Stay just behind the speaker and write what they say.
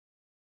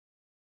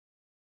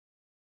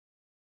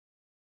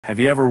Have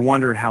you ever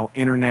wondered how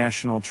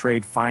international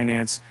trade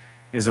finance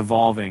is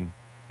evolving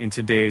in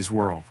today's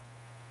world?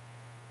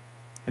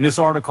 In this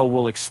article,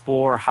 we'll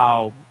explore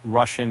how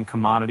Russian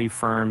commodity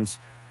firms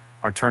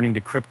are turning to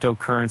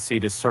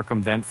cryptocurrency to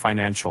circumvent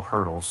financial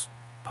hurdles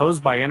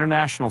posed by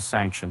international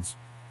sanctions.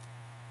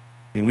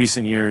 In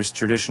recent years,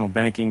 traditional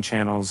banking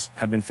channels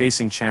have been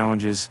facing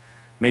challenges,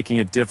 making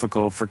it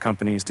difficult for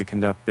companies to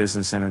conduct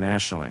business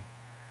internationally.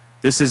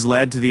 This has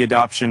led to the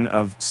adoption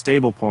of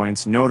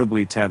stablecoins,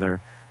 notably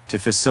Tether, to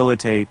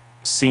facilitate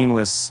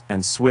seamless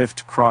and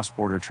swift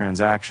cross-border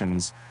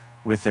transactions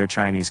with their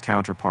Chinese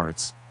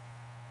counterparts.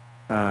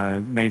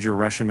 Major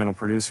Russian metal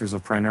producers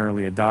have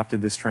primarily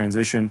adopted this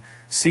transition,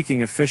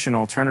 seeking efficient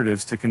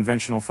alternatives to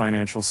conventional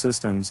financial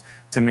systems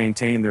to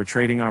maintain their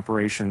trading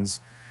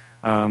operations,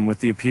 with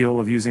the appeal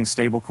of using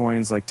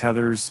stablecoins like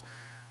Tether's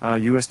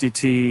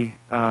USDT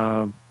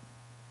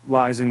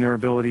lies in their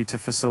ability to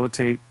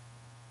facilitate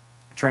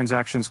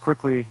transactions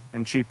quickly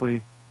and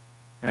cheaply.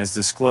 As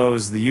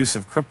disclosed, the use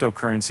of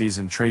cryptocurrencies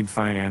in trade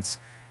finance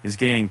is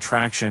gaining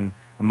traction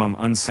among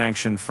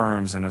unsanctioned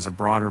firms and as a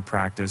broader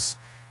practice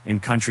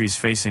in countries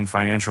facing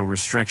financial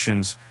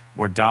restrictions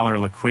or dollar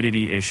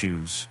liquidity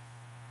issues.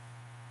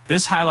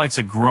 This highlights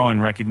a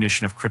growing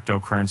recognition of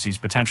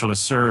cryptocurrencies' potential to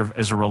serve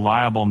as a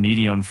reliable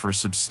medium for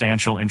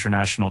substantial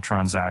international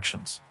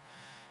transactions,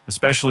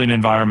 especially in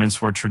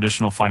environments where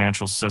traditional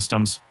financial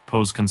systems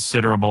pose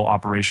considerable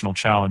operational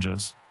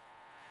challenges.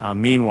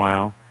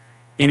 Meanwhile,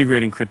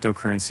 integrating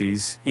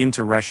cryptocurrencies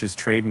into Russia's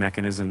trade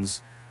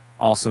mechanisms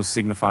also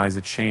signifies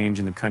a change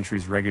in the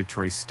country's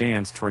regulatory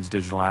stance towards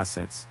digital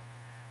assets.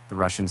 The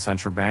Russian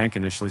central bank,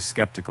 initially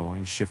skeptical,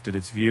 and shifted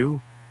its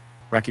view,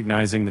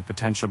 recognizing the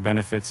potential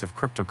benefits of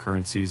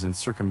cryptocurrencies in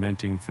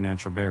circumventing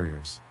financial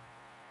barriers.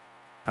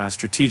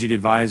 Strategic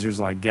advisors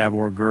like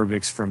Gabor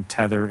Gurbics from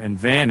Tether and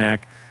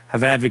VanEck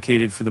have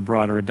advocated for the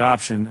broader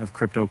adoption of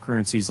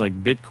cryptocurrencies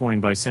like Bitcoin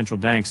by central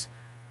banks,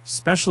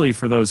 especially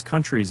for those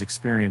countries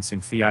experiencing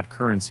fiat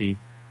currency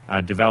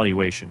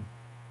devaluation.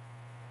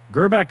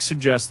 Gurbics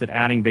suggests that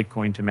adding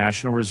Bitcoin to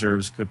national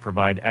reserves could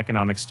provide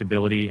economic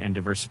stability and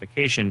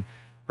diversification,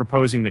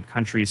 proposing that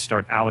countries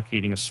start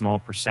allocating a small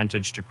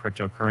percentage to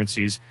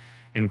cryptocurrencies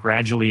and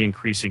gradually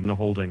increasing the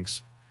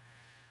holdings.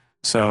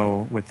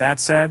 So, with that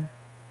said,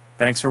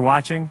 thanks for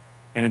watching,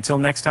 and until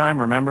next time,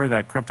 remember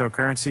that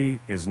cryptocurrency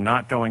is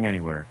not going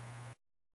anywhere.